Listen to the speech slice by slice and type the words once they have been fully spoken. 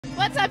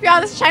What's up, y'all?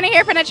 This is China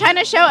here from the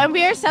China Show, and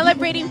we are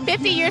celebrating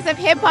 50 years of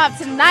hip-hop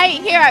tonight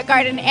here at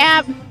Garden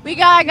Amp. We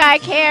got our guy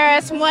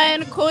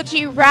Krs-One, Kool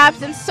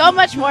raps, and so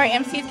much more.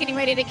 MC's getting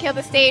ready to kill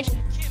the stage.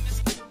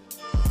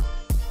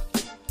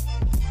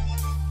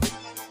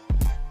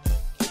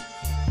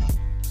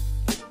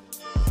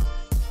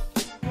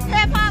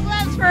 Hip-hop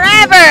lives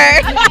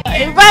forever!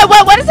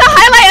 What is the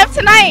highlight of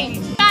tonight?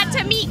 Got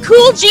to meet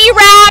Kool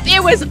rap.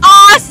 It was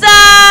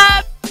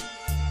awesome!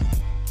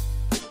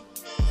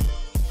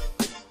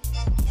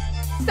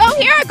 So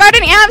here at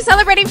Garden Amp,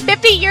 celebrating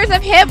 50 years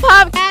of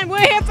hip-hop, and we're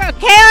here for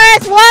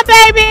Krs-One,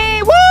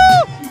 baby!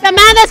 Woo! The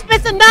man that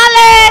spits the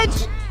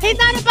knowledge! He's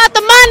not about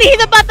the money,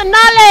 he's about the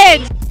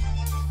knowledge!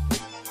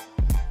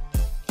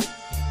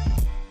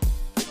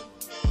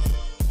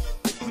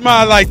 This is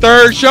my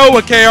third show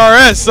with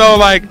KRS, so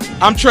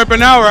I'm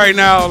tripping out right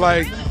now.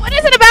 What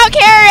is it about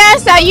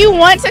KRS that you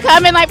want to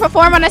come and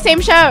perform on the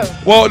same show?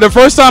 Well, the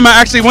first time I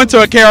actually went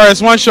to a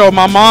KRS-One show,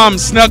 my mom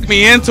snuck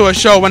me into a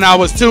show when I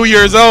was 2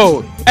 years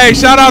old. Hey,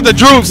 shout out to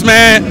Droops,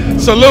 man.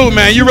 Salute,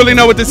 man. You really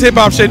know what this hip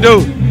hop shit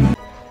do.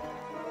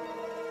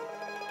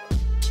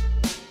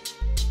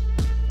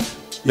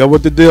 Yo,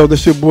 what the deal?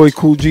 This your boy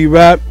Kool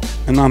Rap,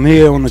 and I'm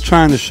here on the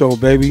China Show,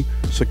 baby.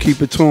 So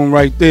keep it tuned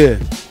right there.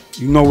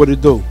 You know what it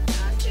do.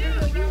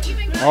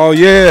 Oh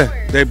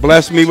yeah, they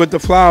blessed me with the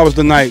flowers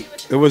tonight.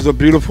 It was a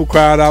beautiful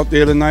crowd out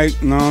there tonight.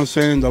 You know what I'm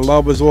saying? The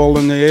love is all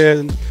in the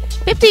air.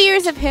 50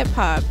 years of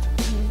hip-hop.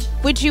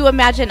 Would you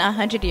imagine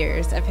 100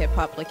 years of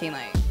hip-hop looking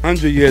like?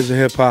 100 years of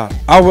hip-hop.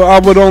 I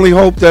would only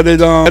hope that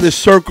it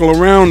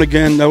circle around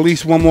again at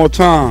least one more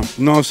time.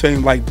 You know what I'm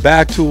saying?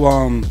 Back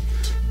to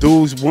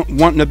dudes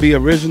wanting to be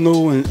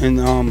original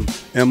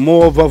and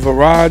more of a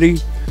variety.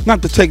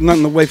 Not to take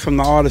nothing away from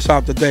the artists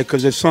out there,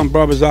 because there's some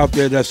brothers out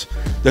there that's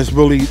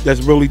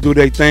really do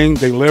their thing.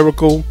 They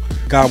lyrical,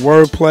 got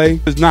wordplay.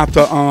 It's not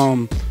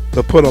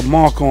to put a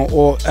mark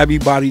on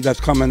everybody that's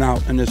coming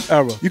out in this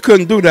era. You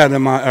couldn't do that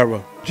in my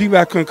era.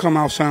 G-Rap couldn't come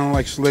out sounding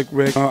like Slick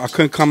Rick. I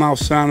couldn't come out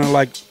sounding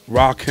like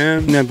Rakim,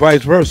 and then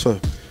vice versa.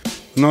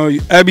 You know,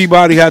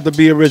 everybody had to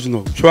be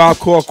original. Tribe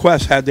Called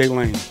Quest had their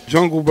lane.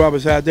 Jungle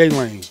Brothers had their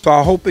lane. So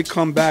I hope it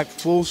come back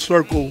full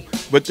circle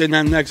within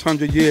that next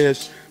 100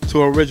 years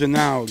to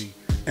originality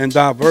and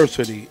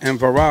diversity and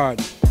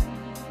variety.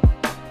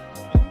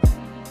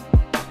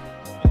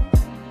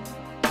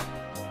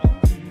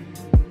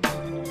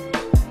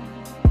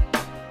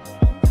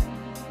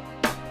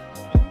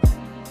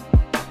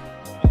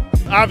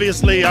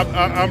 Obviously,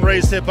 I'm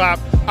raised hip-hop.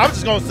 I'm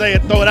just going to say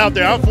it, throw it out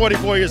there. I'm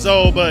 44 years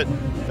old, but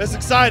it's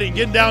exciting.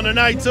 Getting down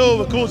tonight, too,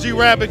 with Kool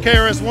Rap and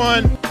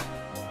KRS-One.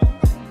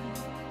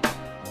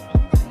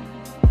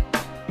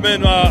 I've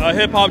been a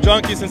hip-hop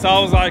junkie since I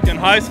was in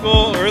high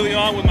school, early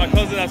on with my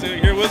cousin that's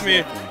here with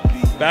me.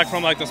 Back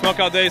from the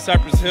Smokeout days,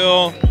 Cypress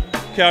Hill,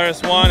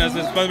 KRS-One. As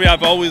this memory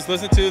I've always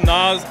listened to,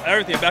 Nas,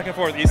 everything, back and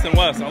forth, east and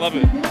west. I love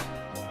it.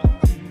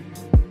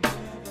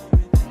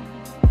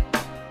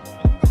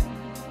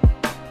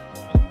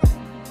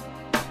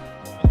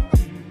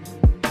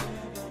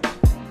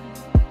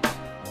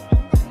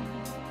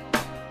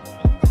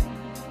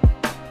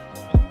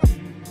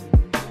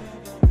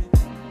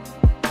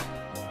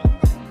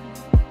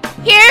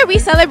 Here we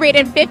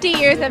celebrated 50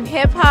 years of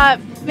hip-hop.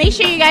 Make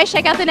sure you guys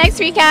check out the next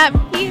recap.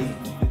 Peace.